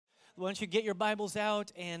Why don't you get your Bibles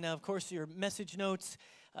out and, of course, your message notes.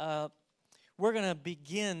 We're going to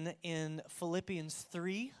begin in Philippians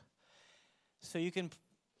 3. So you can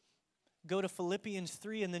go to Philippians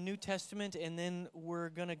 3 in the New Testament, and then we're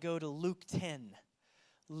going to go to Luke 10.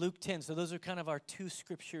 Luke 10. So those are kind of our two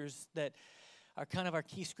scriptures that are kind of our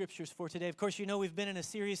key scriptures for today. Of course, you know we've been in a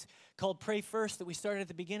series called Pray First that we started at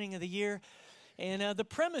the beginning of the year. And the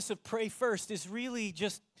premise of Pray First is really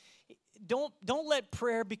just don't let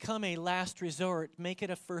prayer become a last resort. Make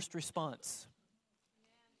it a first response.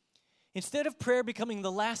 Instead of prayer becoming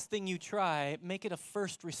the last thing you try, make it a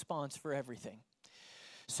first response for everything.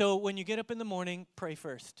 So when you get up in the morning, pray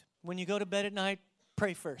first. When you go to bed at night,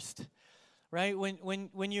 pray first. Right? When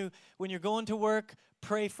you're going to work,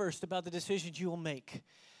 pray first about the decisions you will make.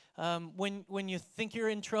 When you think you're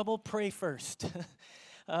in trouble, pray first.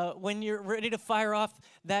 When you're ready to fire off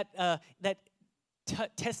that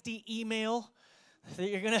testy email that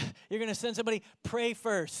you're gonna send somebody, pray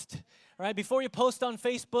first. Right? Before you post on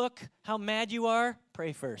Facebook how mad you are,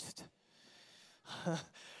 pray first.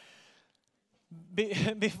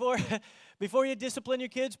 Before you discipline your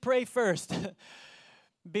kids, pray first.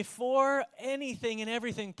 Before anything and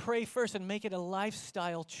everything, pray first and make it a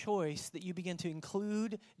lifestyle choice that you begin to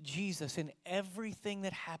include Jesus in everything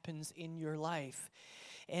that happens in your life.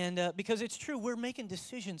 And because it's true, we're making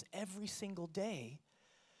decisions every single day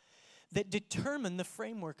that determine the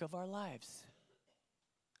framework of our lives.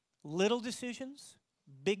 Little decisions,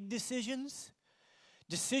 big decisions,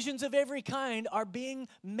 decisions of every kind are being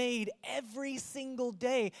made every single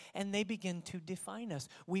day, and they begin to define us.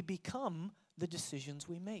 We become the decisions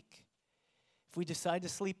we make. If we decide to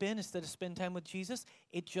sleep in instead of spend time with Jesus,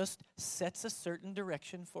 it just sets a certain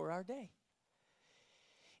direction for our day.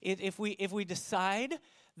 If we decide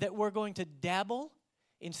that we're going to dabble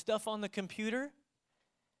in stuff on the computer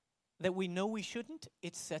that we know we shouldn't,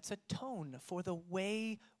 it sets a tone for the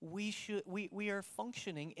way we are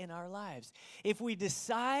functioning in our lives. If we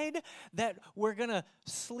decide that we're going to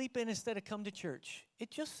sleep in instead of come to church, it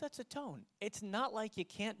just sets a tone. It's not like you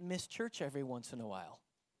can't miss church every once in a while.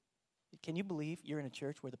 Can you believe you're in a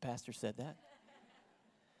church where the pastor said that?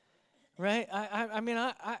 Right? I mean,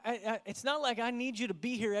 it's not like I need you to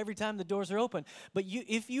be here every time the doors are open. But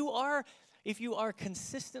if you are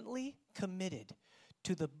consistently committed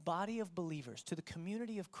to the body of believers, to the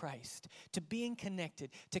community of Christ, to being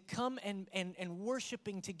connected, to come and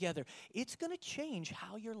worshiping together, it's going to change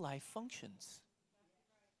how your life functions.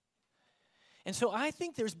 And so I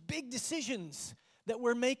think there's big decisions that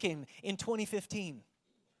we're making in 2015.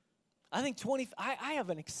 I have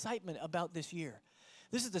an excitement about this year.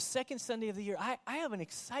 This is the second Sunday of the year. I have an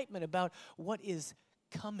excitement about what is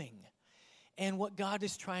coming and what God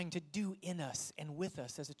is trying to do in us and with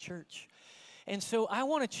us as a church. And so I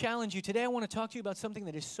want to challenge you today. I want to talk to you about something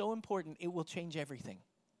that is so important, it will change everything.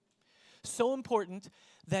 So important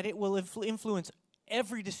that it will influence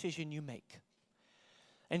every decision you make.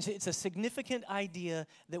 And it's a significant idea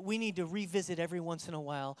that we need to revisit every once in a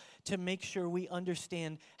while to make sure we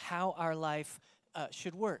understand how our life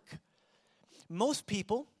should work. Most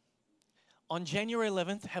people on January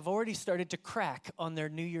 11th have already started to crack on their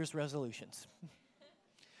New Year's resolutions.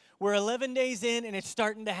 We're 11 days in, and it's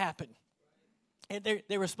starting to happen. And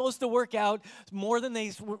they were supposed to work out more than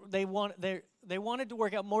they wanted to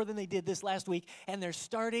work out more than they did this last week, and they're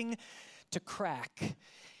starting to crack.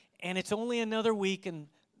 And it's only another week, and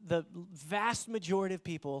the vast majority of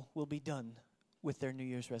people will be done with their New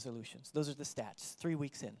Year's resolutions. Those are the stats, 3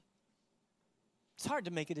 weeks in. It's hard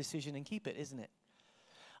to make a decision and keep it, isn't it?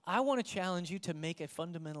 I want to challenge you to make a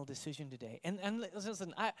fundamental decision today. And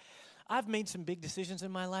listen, I've made some big decisions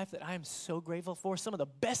in my life that I am so grateful for. Some of the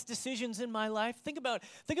best decisions in my life. Think about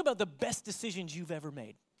the best decisions you've ever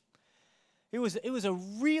made. It was a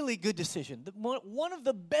really good decision. One of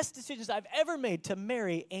the best decisions I've ever made to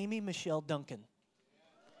marry Amy Michelle Duncan.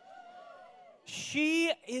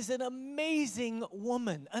 She is an amazing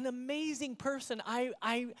woman, an amazing person.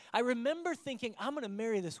 I remember thinking, I'm going to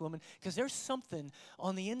marry this woman because there's something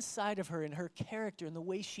on the inside of her and her character and the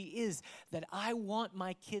way she is that I want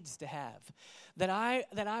my kids to have, that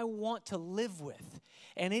I want to live with.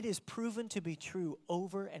 And it is proven to be true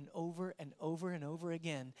over and over and over and over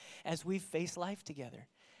again as we face life together.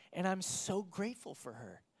 And I'm so grateful for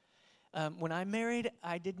her. When I married,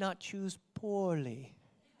 I did not choose poorly.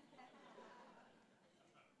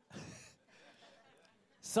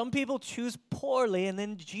 Some people choose poorly, and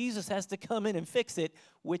then Jesus has to come in and fix it,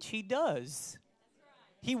 which he does.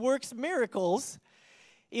 He works miracles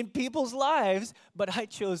in people's lives, but I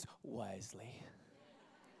chose wisely.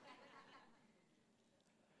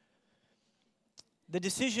 The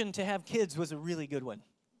decision to have kids was a really good one.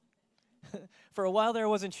 For a while there, I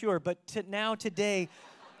wasn't sure, but today,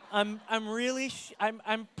 I'm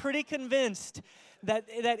pretty convinced that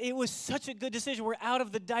it was such a good decision. We're out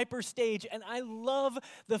of the diaper stage, and I love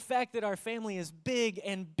the fact that our family is big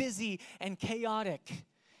and busy and chaotic.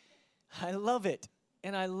 I love it.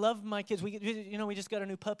 And I love my kids. We just got a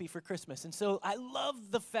new puppy for Christmas. And so I love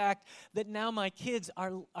the fact that now my kids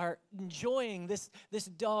are enjoying this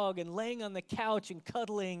dog and laying on the couch and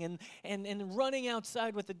cuddling and running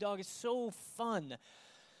outside with the dog. It's so fun.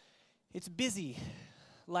 It's busy.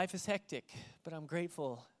 Life is hectic, but I'm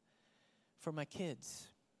grateful for my kids.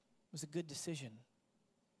 It was a good decision.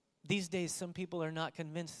 These days, some people are not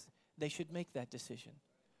convinced they should make that decision.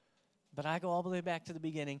 But I go all the way back to the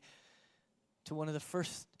beginning, to one of the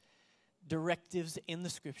first directives in the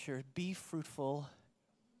Scripture: be fruitful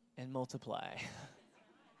and multiply.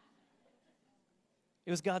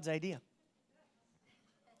 It was God's idea.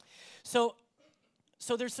 So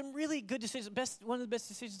there's some really good decisions. One of the best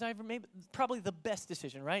decisions I ever made, probably the best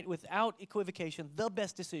decision, right? Without equivocation, the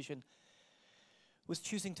best decision was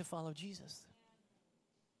choosing to follow Jesus.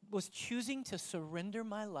 Was choosing to surrender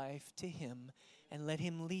my life to Him and let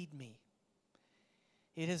Him lead me.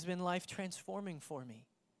 It has been life transforming for me.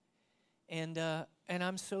 And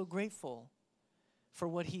I'm so grateful for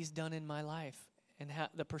what He's done in my life and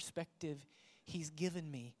the perspective He's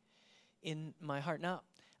given me in my heart. Now,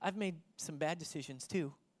 I've made some bad decisions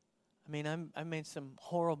too. I mean, I've made some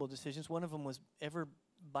horrible decisions. One of them was ever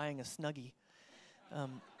buying a Snuggie.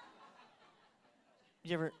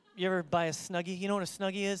 You ever buy a Snuggie? You know what a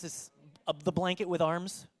Snuggie is? It's the blanket with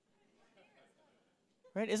arms.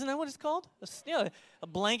 Right? Isn't that what it's called? A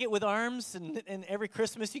blanket with arms, and every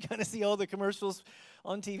Christmas you kind of see all the commercials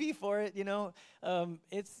on TV for it,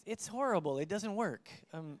 It's horrible. It doesn't work.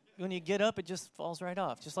 When you get up, it just falls right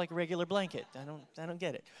off, just like a regular blanket. I don't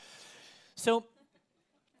get it. So,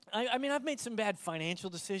 I mean, I've made some bad financial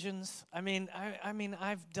decisions. I mean,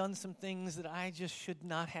 I've done some things that I just should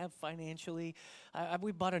not have financially.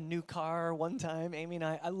 We bought a new car one time. Amy and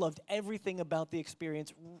I loved everything about the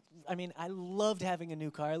experience. I mean, I loved having a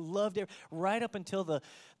new car. I loved it right up until the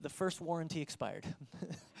first warranty expired.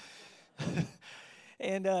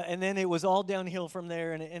 And then it was all downhill from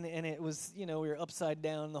there, and it was, we were upside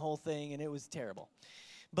down, the whole thing, and it was terrible.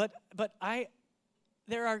 But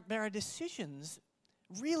there are decisions,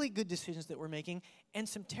 really good decisions that we're making, and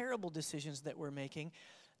some terrible decisions that we're making,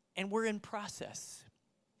 and we're in process.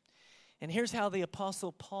 And here's how the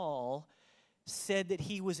Apostle Paul said that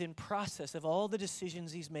he was in process of all the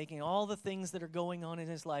decisions he's making, all the things that are going on in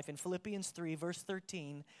his life. In Philippians 3, verse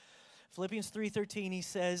 13, Philippians 3:13, he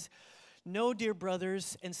says, "No, dear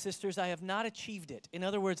brothers and sisters, I have not achieved it." In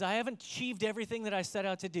other words, I haven't achieved everything that I set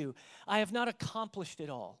out to do. I have not accomplished it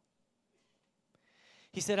all.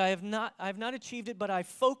 He said, I have not achieved it, but I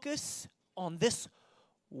focus on this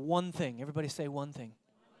one thing. Everybody say one thing.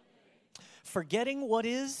 Forgetting what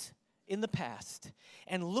is in the past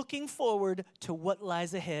and looking forward to what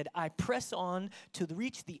lies ahead, I press on to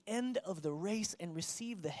reach the end of the race and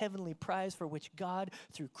receive the heavenly prize for which God,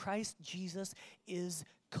 through Christ Jesus, is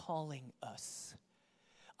calling us.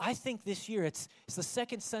 I think this year, it's the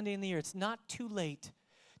second Sunday in the year, it's not too late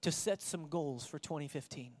to set some goals for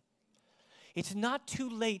 2015. It's not too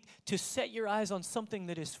late to set your eyes on something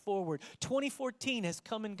that is forward. 2014 has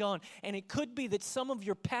come and gone, and it could be that some of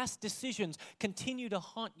your past decisions continue to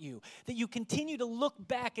haunt you, that you continue to look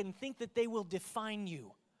back and think that they will define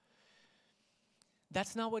you.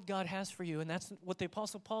 That's not what God has for you, and that's what the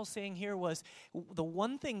Apostle Paul's saying here was, the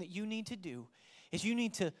one thing that you need to do is you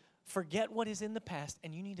need to forget what is in the past,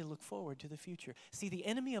 and you need to look forward to the future. See, the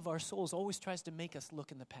enemy of our souls always tries to make us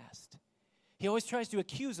look in the past. He always tries to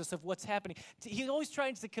accuse us of what's happening. He always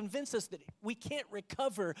tries to convince us that we can't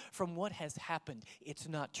recover from what has happened. It's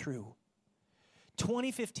not true.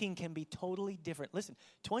 2015 can be totally different. Listen,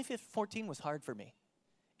 2014 was hard for me.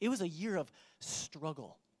 It was a year of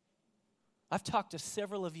struggle. I've talked to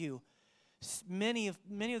several of you, many of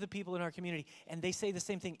the people in our community, and they say the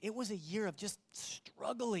same thing. It was a year of just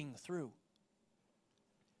struggling through.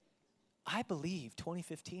 I believe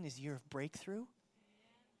 2015 is a year of breakthrough.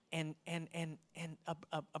 And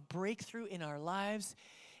a breakthrough in our lives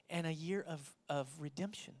and a year of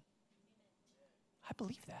redemption. I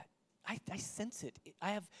believe that. I sense it. I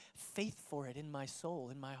have faith for it in my soul,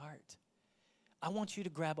 in my heart. I want you to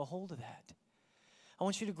grab a hold of that. I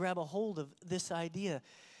want you to grab a hold of this idea.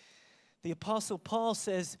 The Apostle Paul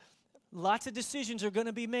says, lots of decisions are going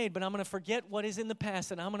to be made, but I'm going to forget what is in the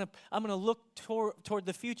past, and I'm going to look toward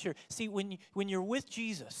the future. See, when you're with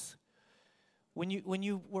Jesus, when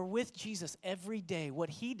you were with Jesus every day, what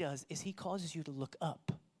he does is he causes you to look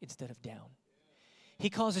up instead of down. He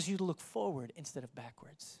causes you to look forward instead of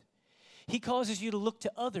backwards. He causes you to look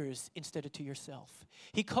to others instead of to yourself.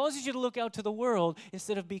 He causes you to look out to the world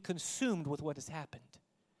instead of be consumed with what has happened.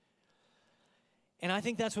 And I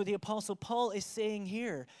think that's what the Apostle Paul is saying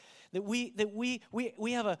here, that we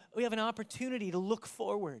have an opportunity to look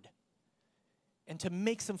forward and to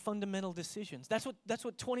make some fundamental decisions. That's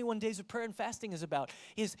what 21 days of prayer and fasting is about,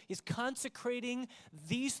 is consecrating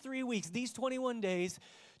these 3 weeks, these 21 days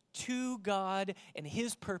to God and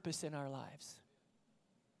His purpose in our lives.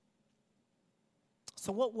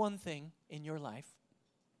 So what one thing in your life,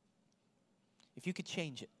 if you could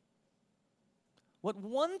change it, what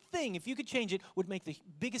one thing, if you could change it, would make the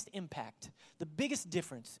biggest impact, the biggest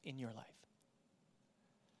difference in your life?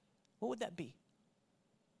 What would that be?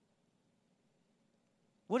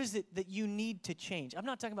 What is it that you need to change? I'm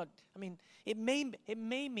not talking about, it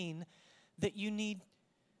may mean that you need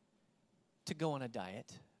to go on a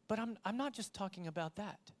diet, but I'm not just talking about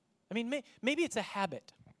that. Maybe it's a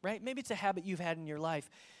habit, right? Maybe it's a habit you've had in your life.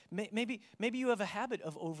 Maybe you have a habit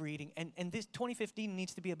of overeating, and this 2015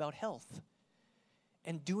 needs to be about health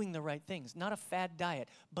and doing the right things. Not a fad diet,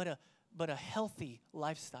 but a healthy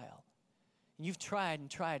lifestyle. And you've tried and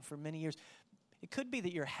tried for many years. It could be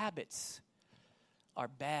that your habits are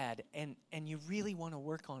bad, and you really want to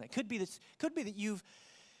work on it. Could be that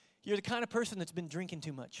you're the kind of person that's been drinking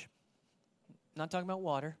too much. Not talking about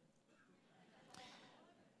water.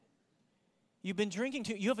 You've been drinking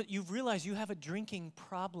too. You've realized you have a drinking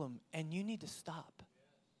problem, and you need to stop.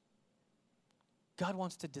 God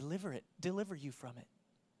wants to deliver you from it.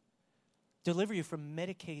 Deliver you from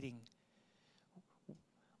medicating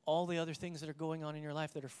all the other things that are going on in your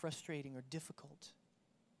life that are frustrating or difficult.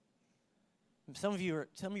 Some of you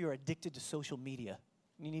are addicted to social media.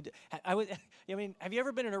 You need to. Have you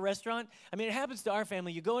ever been in a restaurant? It happens to our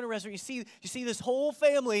family. You go in a restaurant, you see this whole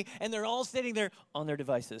family, and they're all sitting there on their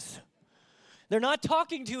devices. They're not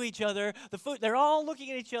talking to each other. They're all looking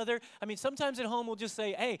at each other. Sometimes at home we'll just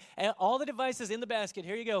say, hey, all the devices in the basket.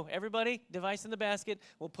 Here you go. Everybody, device in the basket.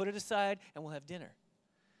 We'll put it aside, and we'll have dinner.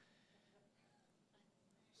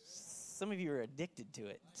 Some of you are addicted to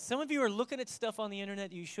it. Some of you are looking at stuff on the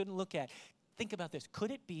internet you shouldn't look at. Think about this.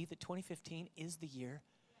 Could it be that 2015 is the year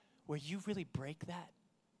where you really break that?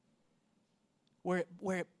 Where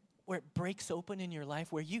it breaks open in your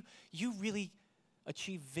life, where you really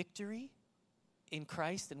achieve victory in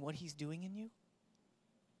Christ and what He's doing in you?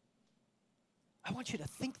 I want you to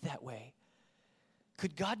think that way.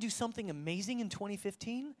 Could God do something amazing in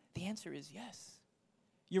 2015? The answer is yes.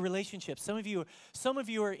 Your relationships. Some of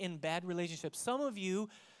you are in bad relationships. Some of you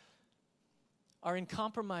are in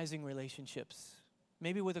compromising relationships.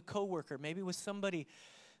 Maybe with a coworker, maybe with somebody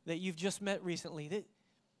that you've just met recently.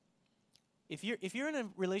 If you're in a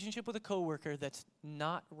relationship with a coworker that's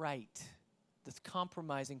not right, that's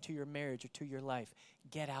compromising to your marriage or to your life,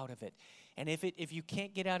 get out of it. And if you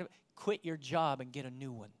can't get out of it, quit your job and get a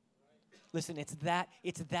new one. Listen, it's that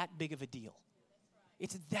big of a deal.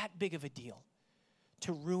 It's that big of a deal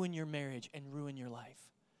to ruin your marriage and ruin your life.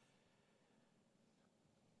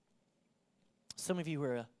 Some of you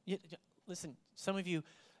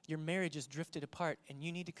your marriage is drifted apart, and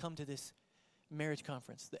you need to come to this marriage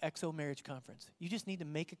conference, the XO Marriage Conference. You just need to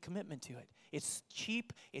make a commitment to it. It's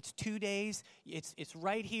cheap. It's 2 days. It's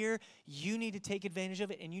right here. You need to take advantage of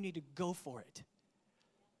it, and you need to go for it.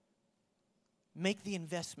 Make the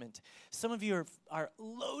investment. Some of you are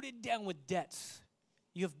loaded down with debts.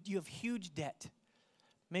 You have huge debt.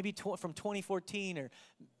 Maybe from 2014 or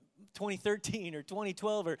 2013 or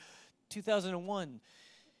 2012 or 2001.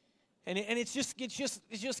 And it's just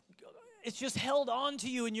held on to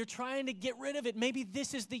you, and you're trying to get rid of it. Maybe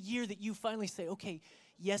this is the year that you finally say, okay,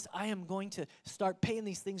 yes, I am going to start paying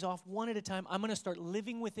these things off one at a time. I'm going to start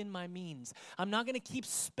living within my means. I'm not going to keep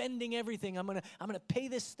spending everything. I'm going to pay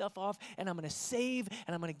this stuff off, and I'm going to save,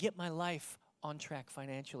 and I'm going to get my life on track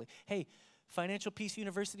financially. Hey, Financial Peace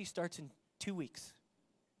University starts in 2 weeks.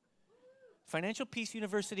 Financial Peace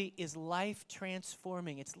University is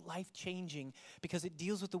life-transforming. It's life-changing because it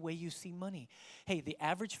deals with the way you see money. Hey, the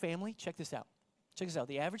average family, check this out.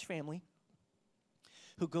 The average family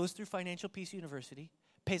who goes through Financial Peace University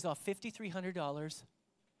pays off $5,300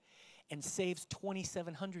 and saves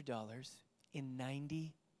 $2,700 in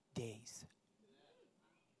 90 days.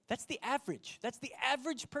 That's the average. That's the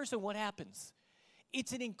average person. What happens?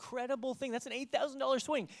 It's an incredible thing. That's an $8,000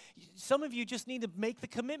 swing. Some of you just need to make the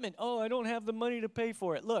commitment. Oh, I don't have the money to pay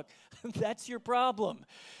for it. Look, that's your problem.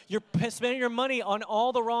 You're spending your money on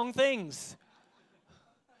all the wrong things.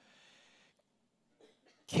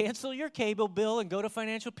 Cancel your cable bill and go to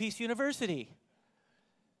Financial Peace University.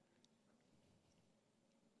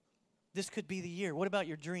 This could be the year. What about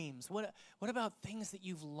your dreams? What about things that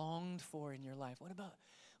you've longed for in your life? What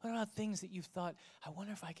about things that you've thought, I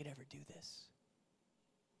wonder if I could ever do this?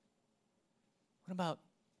 What about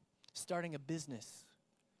starting a business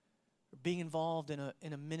or being involved in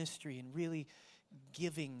a ministry and really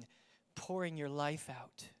giving, pouring your life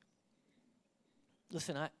out?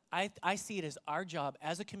 Listen, I see it as our job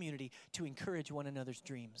as a community to encourage one another's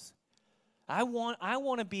dreams. I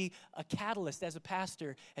want to be a catalyst as a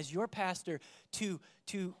pastor, as your pastor, to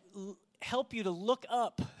help you to look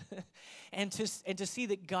up and to see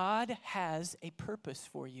that God has a purpose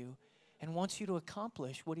for you and wants you to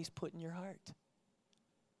accomplish what He's put in your heart.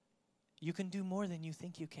 You can do more than you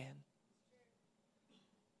think you can.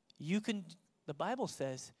 The Bible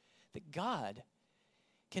says that God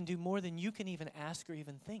can do more than you can even ask or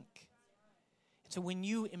even think. And so when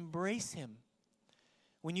you embrace Him,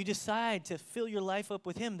 when you decide to fill your life up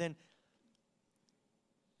with Him, then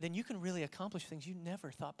you can really accomplish things you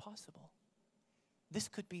never thought possible. This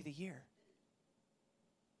could be the year.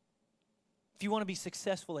 If you want to be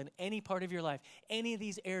successful in any part of your life, any of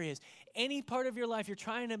these areas, any part of your life you're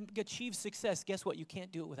trying to achieve success, guess what? You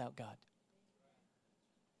can't do it without God.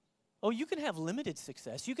 Oh, you can have limited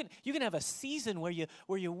success. You can have a season where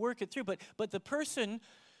you work it through, but the person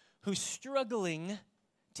who's struggling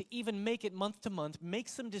to even make it month to month,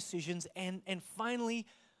 makes some decisions, and finally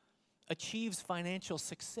achieves financial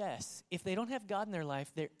success, if they don't have God in their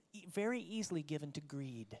life, they're very easily given to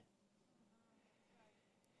greed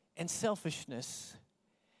and selfishness.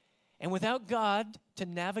 And without God to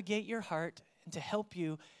navigate your heart and to help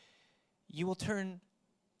you, you will turn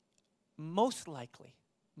most likely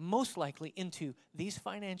into these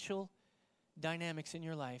financial dynamics in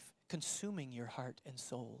your life, consuming your heart and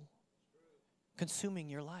soul, consuming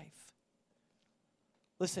your life.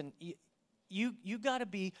 Listen, you got to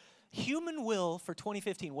be, human will for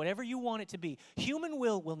 2015, whatever you want it to be, human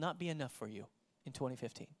will not be enough for you in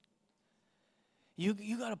 2015.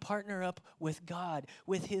 You got to partner up with God,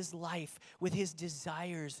 with His life, with His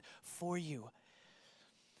desires for you.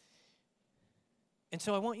 And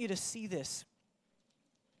so I want you to see this.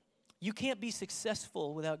 You can't be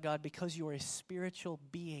successful without God because you are a spiritual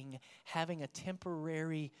being having a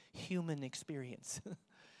temporary human experience.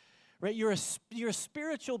 Right? You're a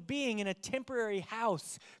spiritual being in a temporary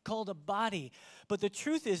house called a body. But the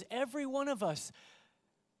truth is, every one of us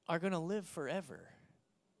are going to live forever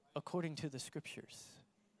according to the Scriptures.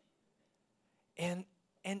 And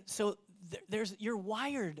so you're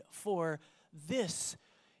wired for this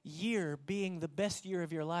year being the best year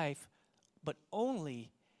of your life, but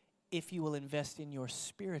only if you will invest in your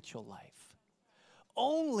spiritual life.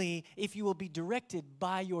 Only if you will be directed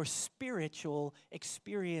by your spiritual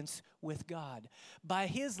experience with God, by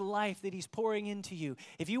His life that He's pouring into you.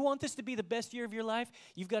 If you want this to be the best year of your life,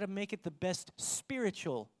 you've got to make it the best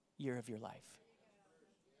spiritual year of your life.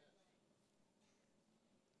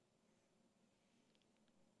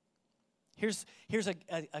 Here's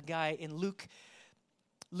a guy in Luke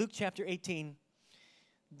chapter 18,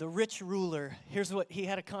 the rich ruler. Here's what he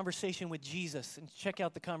had a conversation with Jesus. And check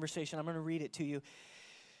out the conversation. I'm going to read it to you.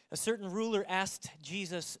 A certain ruler asked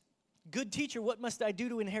Jesus, "Good teacher, what must I do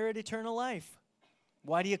to inherit eternal life?"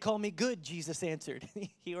 "Why do you call me good?" Jesus answered.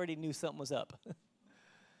 He already knew something was up.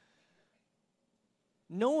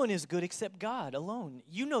 "No one is good except God alone.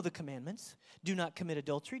 You know the commandments. Do not commit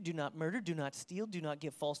adultery, do not murder, do not steal, do not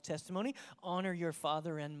give false testimony, honor your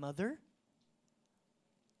father and mother."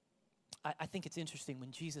 I think it's interesting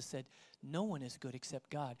when Jesus said, no one is good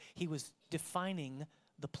except God. He was defining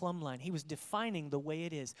the plumb line. He was defining the way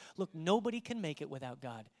it is. Look, nobody can make it without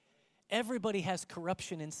God. Everybody has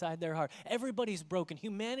corruption inside their heart. Everybody's broken.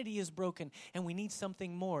 Humanity is broken, and we need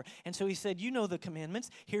something more. And so He said, you know the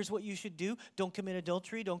commandments. Here's what you should do. Don't commit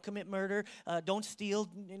adultery. Don't commit murder. Don't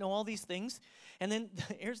steal. All these things. And then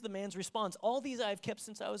here's the man's response. "All these I have kept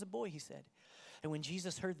since I was a boy," he said. And when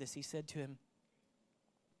Jesus heard this, He said to him,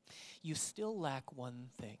 "You still lack one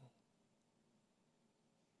thing."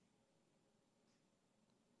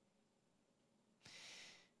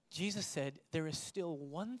 Jesus said, there is still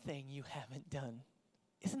one thing you haven't done.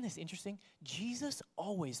 Isn't this interesting? Jesus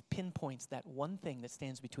always pinpoints that one thing that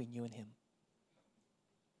stands between you and Him.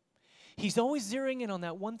 He's always zeroing in on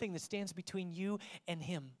that one thing that stands between you and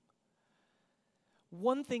Him.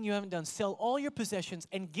 One thing you haven't done. Sell all your possessions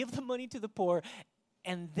and give the money to the poor,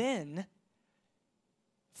 and then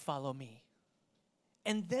follow me.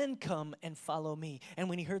 And then come and follow me. And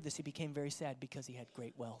when He heard this, He became very sad because he had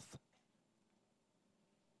great wealth.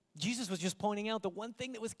 Jesus was just pointing out the one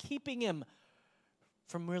thing that was keeping him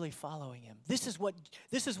from really following Him. This is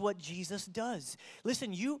what Jesus does.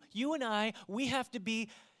 Listen, you and I, we have to be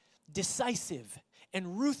decisive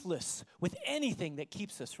and ruthless with anything that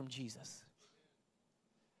keeps us from Jesus.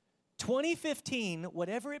 2015,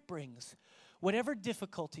 whatever it brings, whatever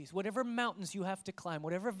difficulties, whatever mountains you have to climb,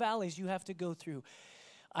 whatever valleys you have to go through,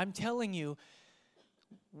 I'm telling you,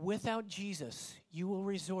 without Jesus, you will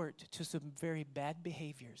resort to some very bad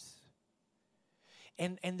behaviors.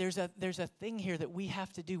 And there's a thing here that we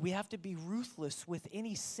have to do. We have to be ruthless with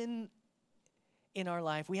any sin in our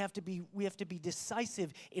life. We have to be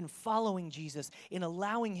decisive in following Jesus, in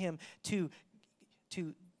allowing him to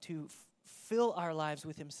fill our lives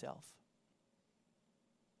with himself.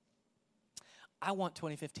 I want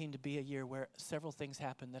 2015 to be a year where several things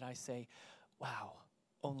happen that I say, wow,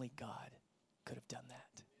 only God could have done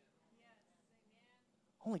that.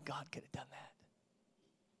 Only God could have done that.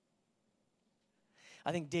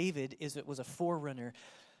 I think David was a forerunner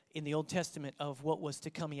in the Old Testament of what was to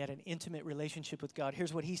come. He had an intimate relationship with God.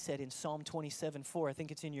 Here's what he said in Psalm 27:4. I think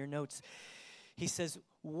it's in your notes. He says,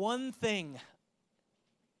 "One thing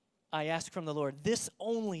I ask from the Lord, this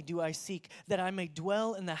only do I seek, that I may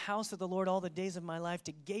dwell in the house of the Lord all the days of my life,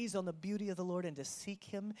 to gaze on the beauty of the Lord and to seek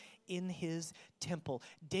him in his temple."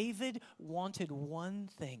 David wanted one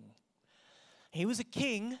thing. He was a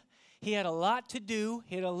king. He had a lot to do.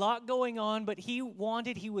 He had a lot going on, but he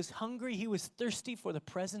was hungry, he was thirsty for the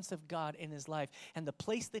presence of God in his life. And the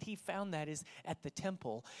place that he found that is at the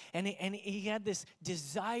temple. And he had this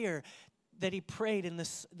desire that he prayed in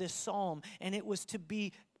this psalm, and it was to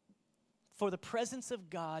be for the presence of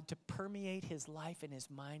God to permeate his life and his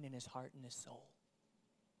mind and his heart and his soul.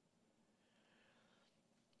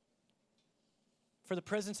 For the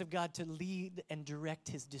presence of God to lead and direct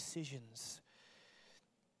his decisions.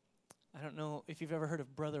 I don't know if you've ever heard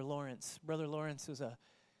of Brother Lawrence. Brother Lawrence was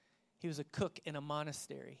a cook in a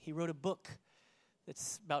monastery. He wrote a book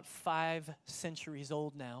that's about 5 centuries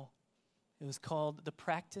old now. It was called The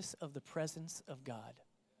Practice of the Presence of God.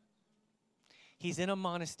 He's in a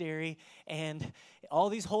monastery, and all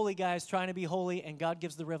these holy guys trying to be holy, and God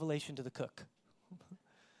gives the revelation to the cook.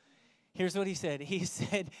 Here's what he said. He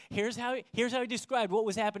said, here's how he described what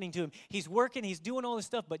was happening to him. He's working, he's doing all this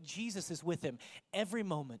stuff, but Jesus is with him every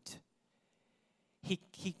moment.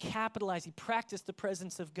 He capitalized, he practiced the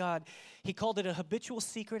presence of God. He called it a habitual,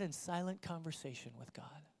 secret, and silent conversation with God.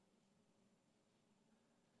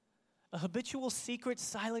 A habitual, secret,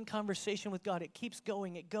 silent conversation with God. It keeps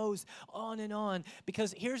going. It goes on and on.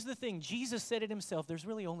 Because here's the thing. Jesus said it himself. There's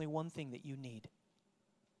really only one thing that you need.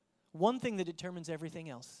 One thing that determines everything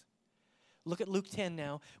else. Look at Luke 10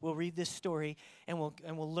 now. We'll read this story, and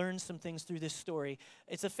we'll learn some things through this story.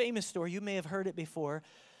 It's a famous story. You may have heard it before.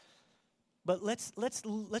 But let's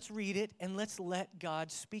read it, and let's let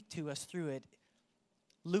God speak to us through it.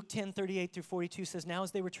 Luke 10:38-42 says, "Now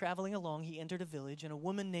as they were traveling along, he entered a village, and a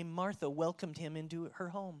woman named Martha welcomed him into her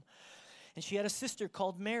home. And she had a sister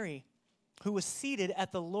called Mary, who was seated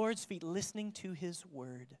at the Lord's feet listening to his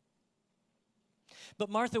word.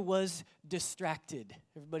 But Martha was distracted."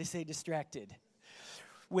 Everybody say distracted.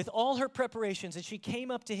 "With all her preparations, and she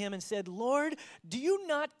came up to him and said, 'Lord, do you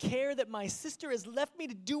not care that my sister has left me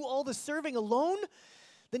to do all the serving alone?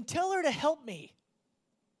 Then tell her to help me.'"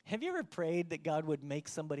 Have you ever prayed that God would make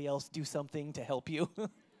somebody else do something to help you?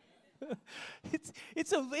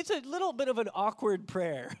 It's a little bit of an awkward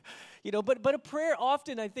prayer, but a prayer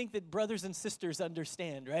often I think that brothers and sisters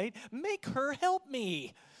understand, right? Make her help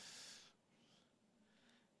me.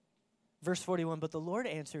 Verse 41, "But the Lord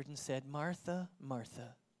answered and said, 'Martha,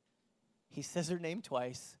 Martha.'" He says her name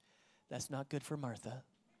twice. That's not good for Martha.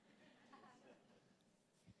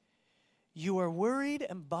 "You are worried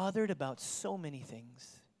and bothered about so many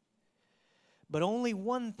things, but only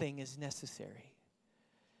one thing is necessary.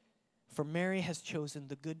 For Mary has chosen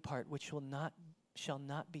the good part, which shall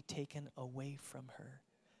not be taken away from her."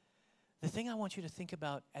 The thing I want you to think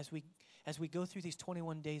about as we go through these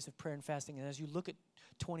 21 days of prayer and fasting, and as you look at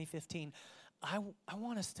 2015, I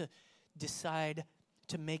want us to decide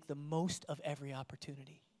to make the most of every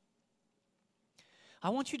opportunity. I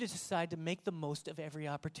want you to decide to make the most of every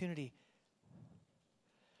opportunity.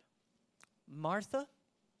 Martha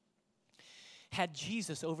had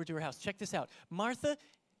Jesus over to her house. Check this out. Martha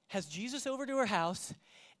has Jesus over to her house,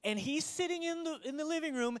 and he's sitting in the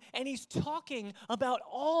living room, and he's talking about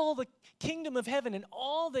all the kingdom of heaven and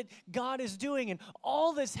all that God is doing and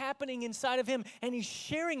all that's happening inside of him. And he's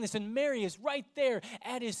sharing this, and Mary is right there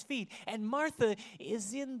at his feet. And Martha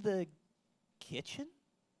is in the kitchen.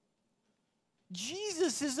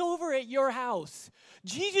 Jesus is over at your house.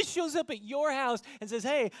 Jesus shows up at your house and says,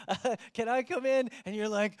 "Hey, can I come in?" And you're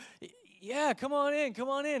like, "Yeah, come on in, come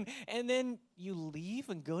on in." And then you leave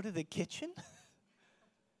and go to the kitchen.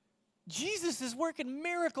 Jesus is working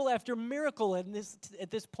miracle after miracle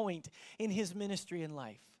at this point in his ministry and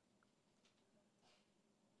life.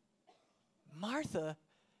 Martha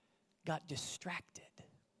got distracted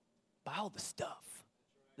by all the stuff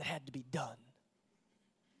that had to be done.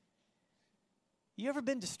 You ever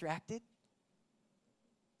been distracted?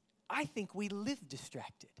 I think we live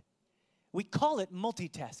distracted. We call it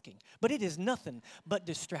multitasking, but it is nothing but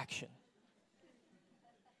distraction.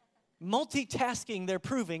 Multitasking, they're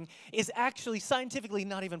proving, is actually scientifically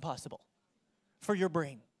not even possible for your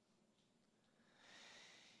brain.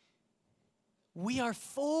 We are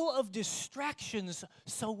full of distractions,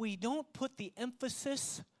 so we don't put the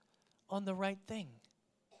emphasis on the right thing.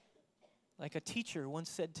 Like a teacher once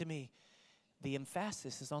said to me, the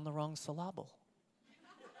emphasis is on the wrong syllable.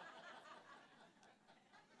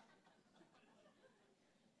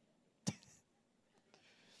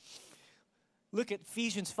 Look at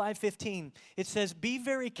Ephesians 5:15. It says, be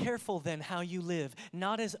very careful then how you live,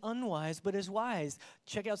 not as unwise, but as wise.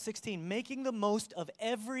 Check out 16. Making the most of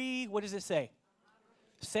every, what does it say?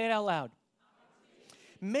 Say it out loud.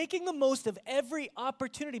 Making the most of every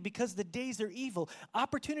opportunity because the days are evil.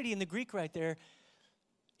 Opportunity in the Greek right there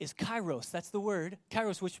is kairos. That's the word.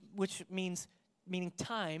 Kairos, which meaning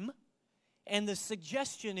time. And the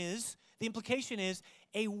suggestion is, the implication is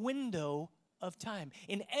a window of time.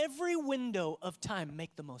 In every window of time,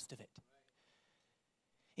 make the most of it.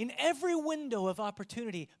 In every window of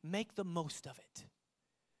opportunity, make the most of it.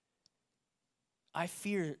 I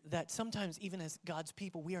fear that sometimes, even as God's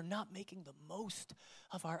people, we are not making the most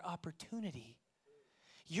of our opportunity.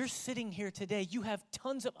 You're sitting here today. You have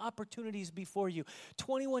tons of opportunities before you.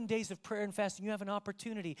 21 days of prayer and fasting. You have an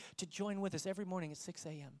opportunity to join with us every morning at 6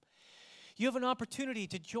 a.m. You have an opportunity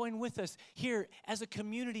to join with us here as a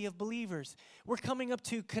community of believers. We're coming up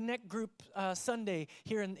to Connect Group Sunday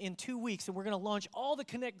here in 2 weeks, and we're going to launch all the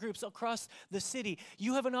Connect groups across the city.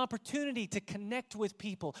 You have an opportunity to connect with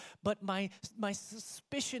people, but my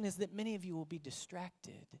suspicion is that many of you will be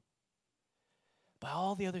distracted by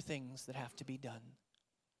all the other things that have to be done.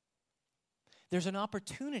 There's an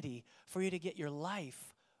opportunity for you to get your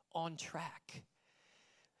life on track.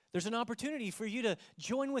 There's an opportunity for you to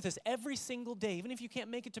join with us every single day, even if you can't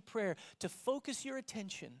make it to prayer, to focus your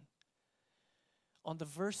attention on the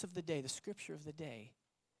verse of the day, the scripture of the day.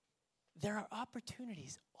 There are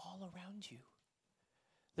opportunities all around you.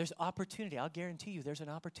 There's opportunity. I'll guarantee you there's an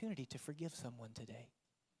opportunity to forgive someone today.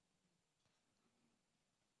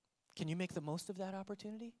 Can you make the most of that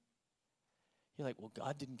opportunity? You're like, well,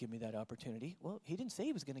 God didn't give me that opportunity. Well, he didn't say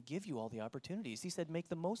he was going to give you all the opportunities. He said make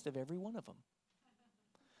the most of every one of them.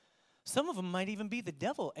 Some of them might even be the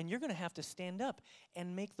devil, and you're going to have to stand up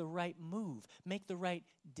and make the right move, make the right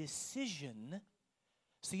decision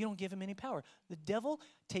so you don't give him any power. The devil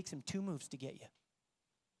takes him 2 moves to get you.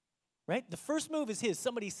 Right? The first move is his.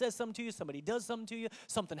 Somebody says something to you, somebody does something to you,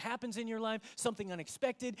 something happens in your life, something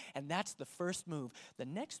unexpected, and that's the first move. The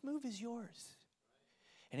next move is yours.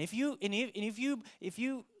 And if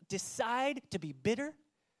you decide to be bitter,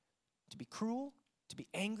 to be cruel, to be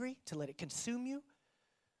angry, to let it consume you,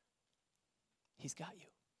 he's got you.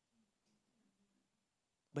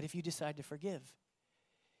 But if you decide to forgive,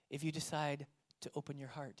 if you decide to open your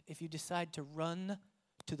heart, if you decide to run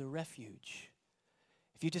to the refuge,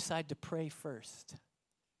 if you decide to pray first,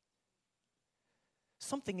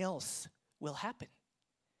 something else will happen.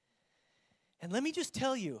 And let me just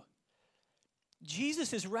tell you,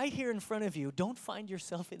 Jesus is right here in front of you. Don't find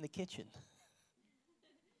yourself in the kitchen.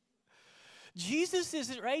 Jesus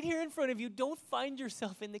is right here in front of you. Don't find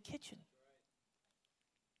yourself in the kitchen.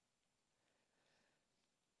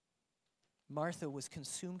 Martha was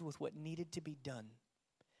consumed with what needed to be done.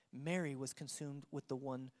 Mary was consumed with the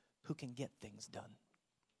one who can get things done.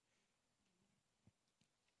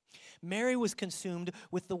 Mary was consumed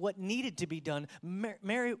with what needed to be done.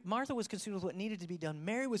 Martha was consumed with what needed to be done.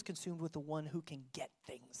 Mary was consumed with the one who can get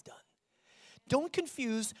things done. Don't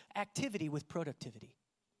confuse activity with productivity.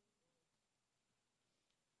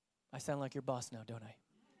 I sound like your boss now, don't I?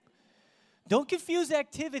 Don't confuse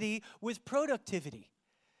activity with productivity.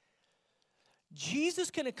 Jesus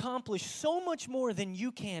can accomplish so much more than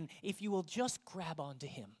you can if you will just grab onto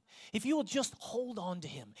him, if you will just hold on to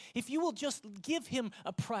him, if you will just give him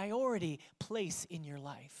a priority place in your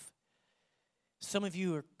life. Some of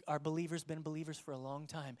you are believers, been believers for a long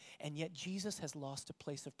time, and yet Jesus has lost a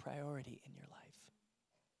place of priority in your life.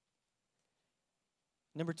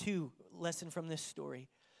 Number 2, lesson from this story.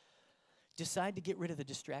 Decide to get rid of the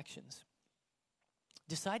distractions.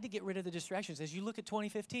 Decide to get rid of the distractions. As you look at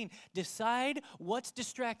 2015, decide what's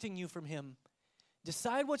distracting you from him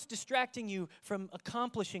Decide what's distracting you from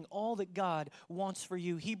accomplishing all that God wants for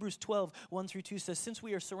you. Hebrews 12, 1-2 says, since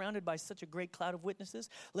we are surrounded by such a great cloud of witnesses,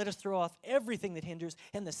 let us throw off everything that hinders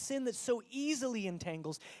and the sin that so easily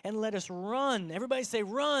entangles, and let us run. Everybody say,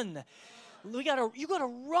 run. You gotta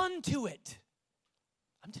run to it.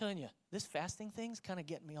 I'm telling you, this fasting thing's kind of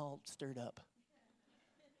getting me all stirred up.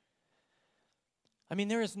 I mean,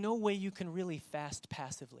 there is no way you can really fast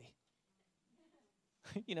passively.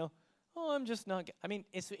 I'm just not. I mean,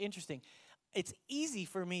 it's interesting. It's easy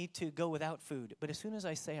for me to go without food, but as soon as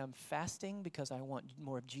I say I'm fasting because I want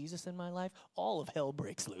more of Jesus in my life, all of hell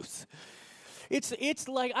breaks loose. It's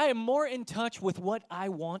like I am more in touch with what I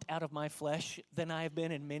want out of my flesh than I have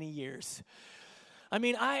been in many years. I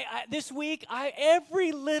mean, this week,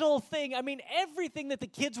 every little thing, everything that the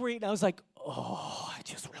kids were eating, I was like, oh, I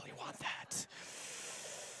just really want that.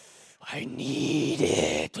 I need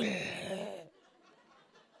it.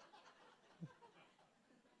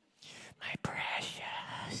 My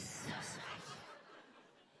precious.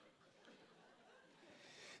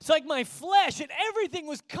 It's like my flesh and everything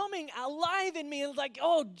was coming alive in me. And like,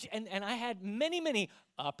 and I had many, many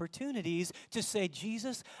opportunities to say,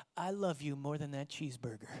 Jesus, I love you more than that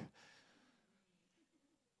cheeseburger.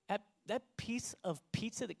 That piece of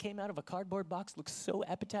pizza that came out of a cardboard box looks so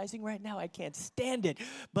appetizing right now. I can't stand it.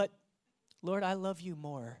 But, Lord, I love you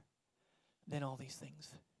more than all these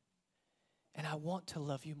things. And I want to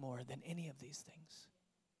love you more than any of these things.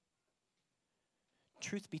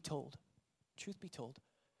 Truth be told,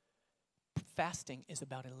 fasting is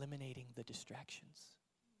about eliminating the distractions.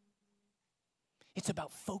 It's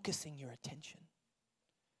about focusing your attention.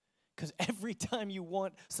 Because every time you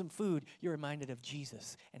want some food, you're reminded of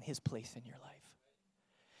Jesus and his place in your life.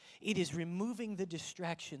 It is removing the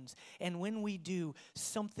distractions. And when we do,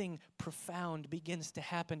 something profound begins to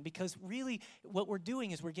happen. Because really, what we're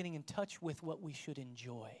doing is we're getting in touch with what we should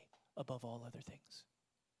enjoy above all other things.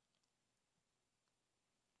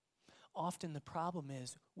 Often the problem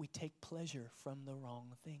is we take pleasure from the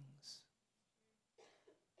wrong things.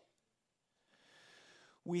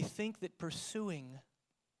 We think that pursuing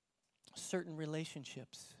certain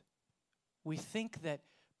relationships, we think that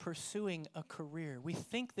pursuing a career, we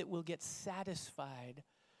think that we'll get satisfied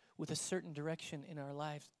with a certain direction in our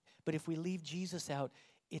lives. But if we leave Jesus out,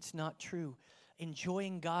 it's not true.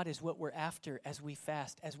 Enjoying God is what we're after as we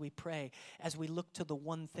fast, as we pray, as we look to the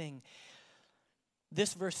one thing.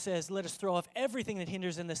 This verse says, let us throw off everything that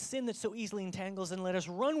hinders and the sin that so easily entangles, and let us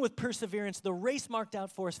run with perseverance the race marked out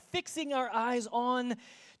for us, fixing our eyes on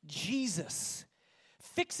Jesus.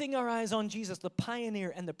 Fixing our eyes on Jesus, the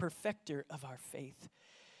pioneer and the perfecter of our faith.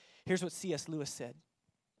 Here's what C.S. Lewis said.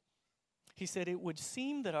 He said, it would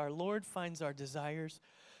seem that our Lord finds our desires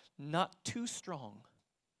not too strong,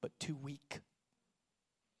 but too weak.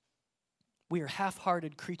 We are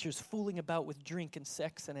half-hearted creatures fooling about with drink and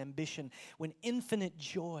sex and ambition when infinite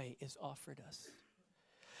joy is offered us.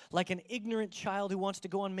 Like an ignorant child who wants to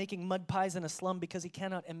go on making mud pies in a slum because he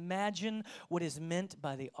cannot imagine what is meant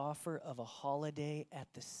by the offer of a holiday at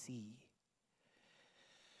the sea.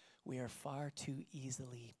 We are far too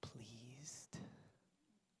easily pleased.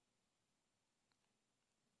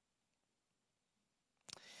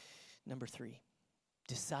 Number 3,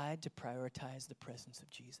 decide to prioritize the presence of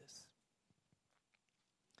Jesus.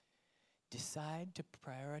 Decide to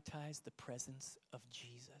prioritize the presence of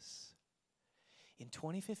Jesus. In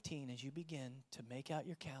 2015, as you begin to make out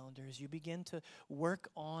your calendar, as you begin to work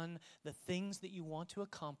on the things that you want to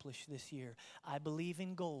accomplish this year, I believe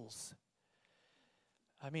in goals.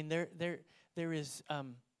 I mean, there is,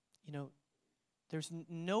 there's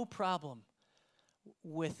no problem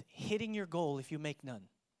with hitting your goal if you make none.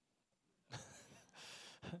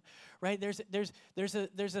 Right? There's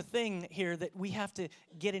a thing here that we have to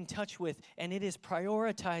get in touch with, and it is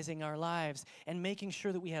prioritizing our lives and making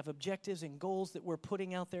sure that we have objectives and goals that we're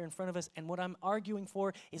putting out there in front of us. And what I'm arguing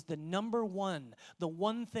for is the number one, the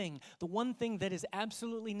one thing that is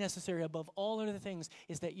absolutely necessary above all other things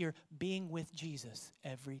is that you're being with Jesus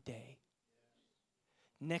every day.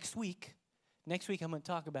 Next week I'm going to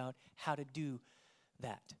talk about how to do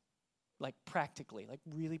that, like practically, like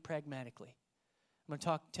really pragmatically. I'm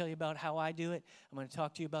going to tell you about how I do it. I'm going to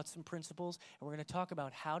talk to you about some principles, and we're going to talk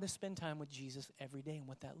about how to spend time with Jesus every day and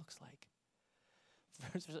what that looks like.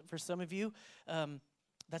 For some of you,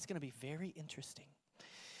 that's going to be very interesting.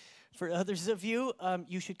 For others of you,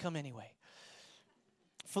 you should come anyway.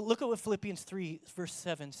 Look at what Philippians 3, verse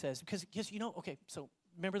 7 says. Because so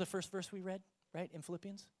remember the first verse we read, right, in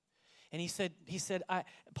Philippians? And he said,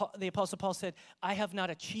 the Apostle Paul said, I have not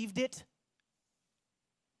achieved it.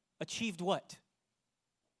 Achieved what?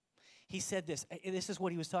 he said this. This is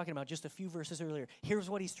what he was talking about just a few verses earlier. Here's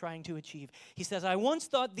what he's trying to achieve. He says, I once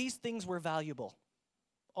thought these things were valuable.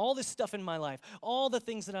 All this stuff in my life, all the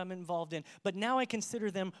things that I'm involved in, but now I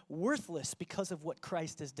consider them worthless because of what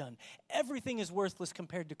Christ has done. Everything is worthless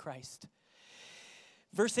compared to Christ.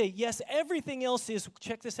 Verse 8, yes, everything else is,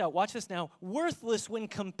 check this out, watch this now, worthless when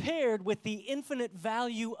compared with the infinite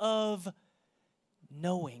value of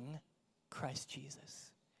knowing Christ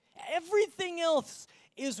Jesus. Everything else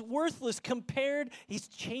is worthless compared, he's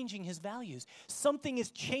changing his values. Something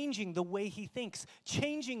is changing the way he thinks,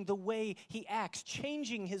 changing the way he acts,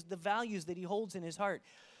 changing the values that he holds in his heart.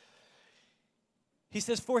 He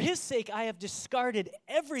says, for his sake I have discarded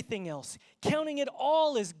everything else, counting it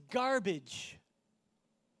all as garbage.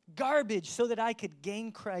 Garbage so that I could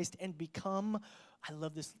gain Christ and become, I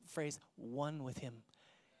love this phrase, one with him.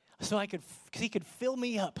 So he could fill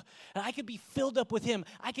me up, and I could be filled up with him.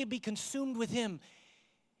 I could be consumed with him,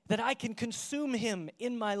 that I can consume him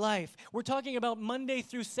in my life. We're talking about Monday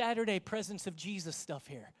through Saturday presence of Jesus stuff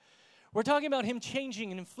here. We're talking about him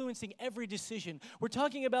changing and influencing every decision. We're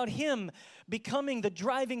talking about him becoming the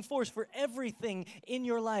driving force for everything in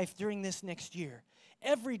your life during this next year.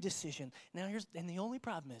 Every decision. Now and the only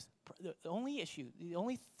problem is, the only issue, the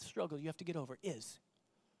only struggle you have to get over is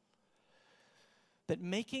that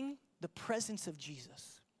making the presence of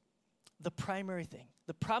Jesus the primary thing.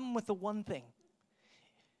 The problem with the one thing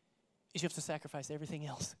is you have to sacrifice everything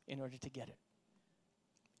else in order to get it.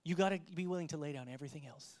 You got to be willing to lay down everything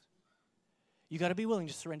else. You got to be willing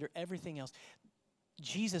to surrender everything else.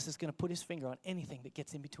 Jesus is going to put his finger on anything that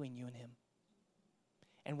gets in between you and him.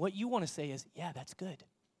 And what you want to say is, yeah, that's good.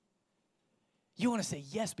 You want to say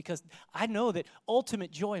yes, because I know that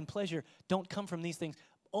ultimate joy and pleasure don't come from these things.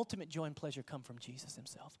 Ultimate joy and pleasure come from Jesus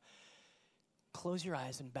himself. Close your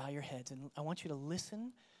eyes and bow your heads, and I want you to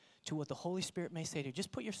listen to what the Holy Spirit may say to you.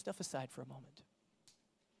 Just put your stuff aside for a moment.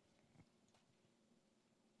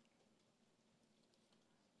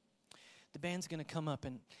 The band's going to come up,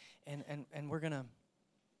 and we're going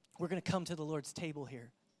to come to the Lord's table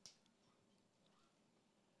here.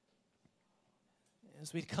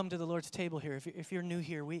 As we come to the Lord's table here, if you're new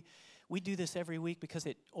here, we do this every week because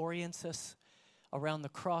it orients us around the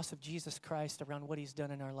cross of Jesus Christ, around what he's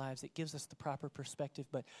done in our lives. It gives us the proper perspective,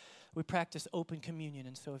 but we practice open communion.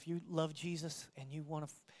 And so if you love Jesus and you want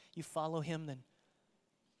to, you follow him, then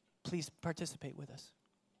please participate with us.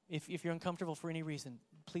 If you're uncomfortable for any reason,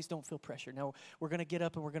 please don't feel pressure. Now, we're going to get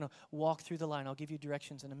up and we're going to walk through the line. I'll give you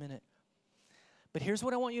directions in a minute. But here's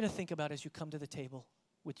what I want you to think about as you come to the table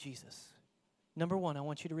with Jesus. Number one, I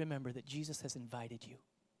want you to remember that Jesus has invited you.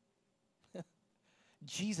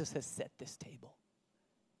 Jesus has set this table.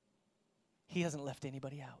 He hasn't left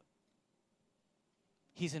anybody out.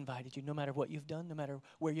 He's invited you, no matter what you've done, no matter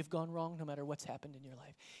where you've gone wrong, no matter what's happened in your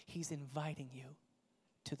life. He's inviting you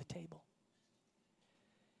to the table.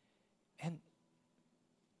 And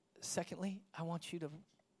secondly, I want you to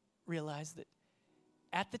realize that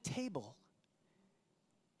at the table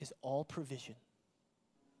is all provision.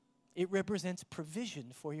 It represents provision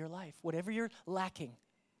for your life, whatever you're lacking.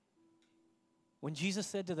 When Jesus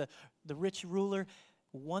said to the rich ruler,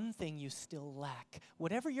 one thing you still lack.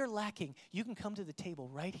 Whatever you're lacking, you can come to the table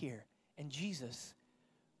right here, and Jesus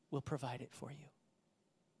will provide it for you.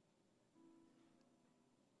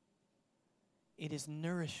 It is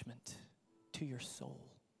nourishment to your soul.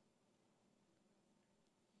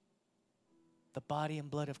 The body and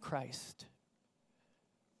blood of Christ,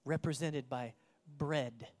 represented by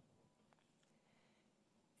bread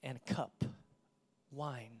and cup,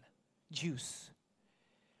 wine, juice.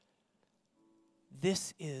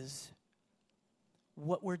 This is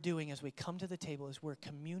what we're doing as we come to the table, is we're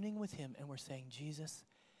communing with him and we're saying, Jesus,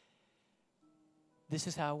 this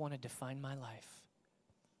is how I want to define my life,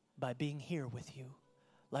 by being here with you.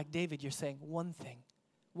 Like David, you're saying one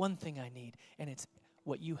thing I need, and it's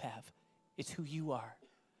what you have. It's who you are.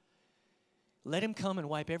 Let him come and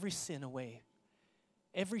wipe every sin away,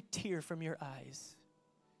 every tear from your eyes.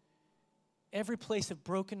 Every place of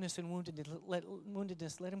brokenness and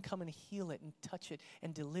woundedness, let him come and heal it and touch it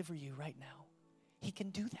and deliver you right now. He can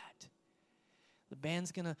do that. The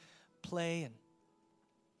band's going to play, and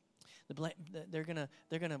they're going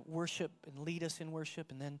to worship and lead us in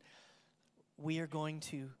worship, and then you're going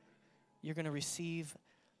to receive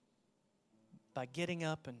by getting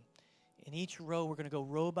up, and in each row, we're going to go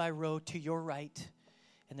row by row to your right,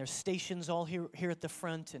 and there's stations all here at the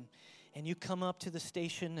front, and you come up to the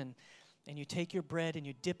station, and you take your bread and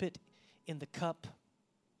you dip it in the cup.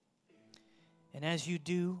 And as you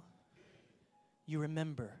do, you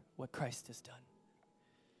remember what Christ has done.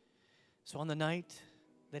 So on the night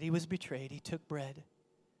that he was betrayed, he took bread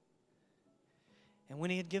And when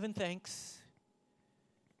he had given thanks,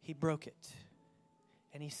 he broke it.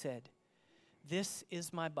 And he said, "This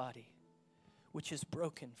is my body, which is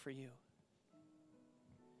broken for you.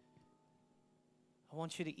 I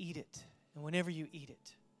want you to eat it. And whenever you eat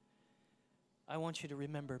it, I want you to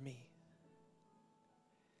remember me."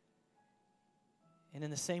 And in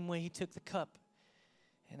the same way, he took the cup.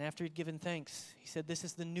 And after he'd given thanks, he said, "This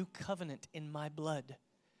is the new covenant in my blood,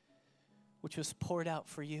 which was poured out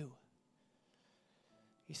for you."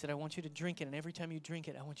 He said, "I want you to drink it. And every time you drink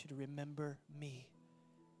it, I want you to remember me."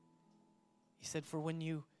 He said, "For when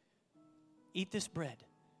you eat this bread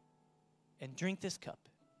and drink this cup,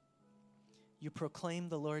 you proclaim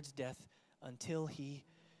the Lord's death until he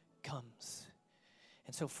comes."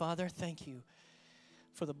 And so, Father, thank you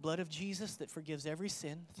for the blood of Jesus that forgives every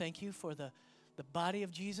sin. Thank you for the body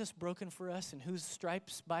of Jesus broken for us, and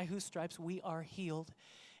by whose stripes we are healed.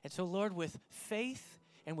 And so, Lord, with faith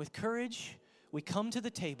and with courage, we come to the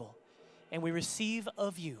table and we receive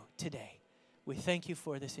of you today. We thank you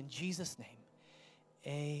for this in Jesus' name.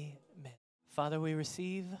 Amen. Father, we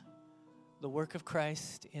receive the work of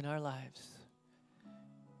Christ in our lives.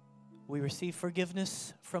 We receive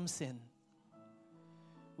forgiveness from sin.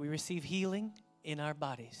 We receive healing in our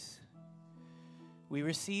bodies. We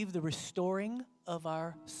receive the restoring of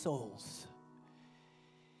our souls.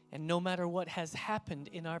 And no matter what has happened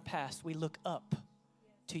in our past, we look up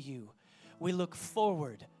to you. We look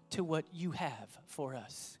forward to what you have for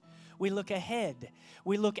us. We look ahead.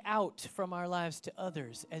 We look out from our lives to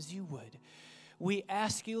others as you would. We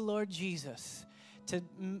ask you, Lord Jesus, to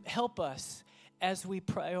help us as we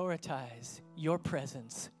prioritize your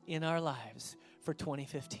presence in our lives for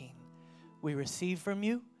 2015. We receive from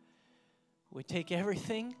you. We take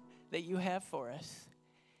everything that you have for us,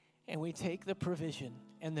 and we take the provision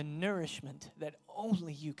and the nourishment that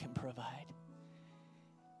only you can provide.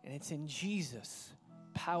 And it's in Jesus'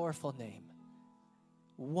 powerful name,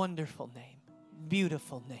 wonderful name,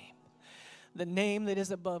 beautiful name, the name that is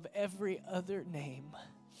above every other name,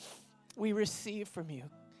 we receive from you.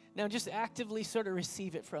 Now just actively sort of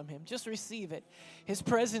receive it from him. Just receive it. His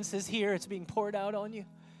presence is here. It's being poured out on you.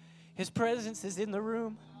 His presence is in the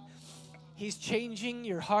room. He's changing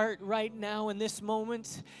your heart right now in this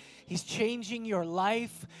moment. He's changing your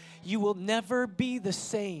life. You will never be the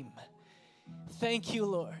same. Thank you,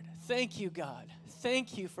 Lord. Thank you, God.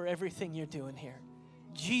 Thank you for everything you're doing here.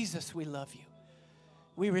 Jesus, we love you.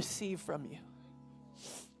 We receive from you.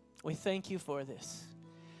 We thank you for this.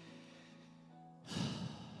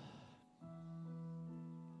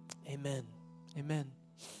 Amen. Amen.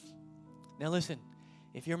 Now listen,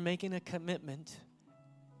 if you're making a commitment,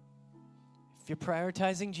 if you're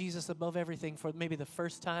prioritizing Jesus above everything for maybe the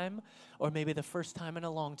first time or maybe the first time in a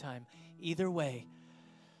long time, either way,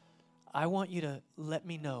 I want you to let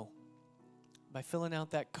me know by filling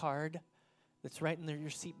out that card that's right in your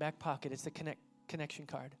seat back pocket. It's a connection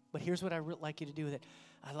card. But here's what I'd like you to do with it.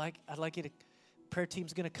 I'd like you to, prayer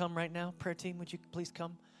team's going to come right now. Prayer team, would you please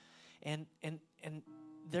come? And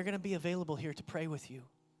they're going to be available here to pray with you.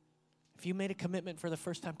 If you made a commitment for the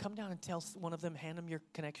first time, come down and tell one of them, hand them your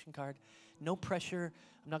connection card. No pressure.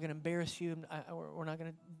 I'm not going to embarrass you. We're not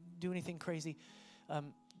going to do anything crazy.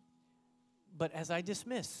 But as I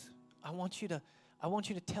dismiss, I want you to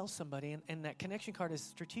tell somebody, and that connection card is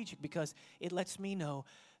strategic because it lets me know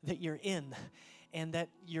that you're in and that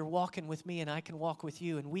you're walking with me and I can walk with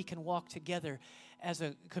you and we can walk together as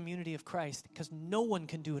a community of Christ because no one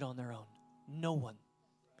can do it on their own. No one.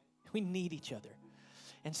 We need each other.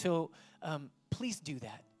 And so please do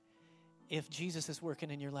that. If Jesus is working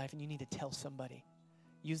in your life and you need to tell somebody,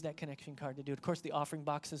 use that connection card to do it. Of course, the offering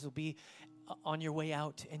boxes will be on your way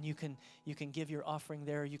out, and you can give your offering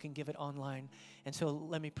there, or you can give it online. And so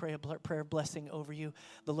let me pray a prayer blessing over you.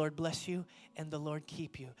 The Lord bless you, and the Lord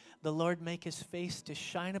keep you. The Lord make his face to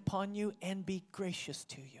shine upon you and be gracious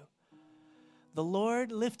to you. The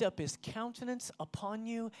Lord lift up his countenance upon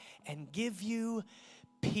you and give you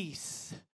peace.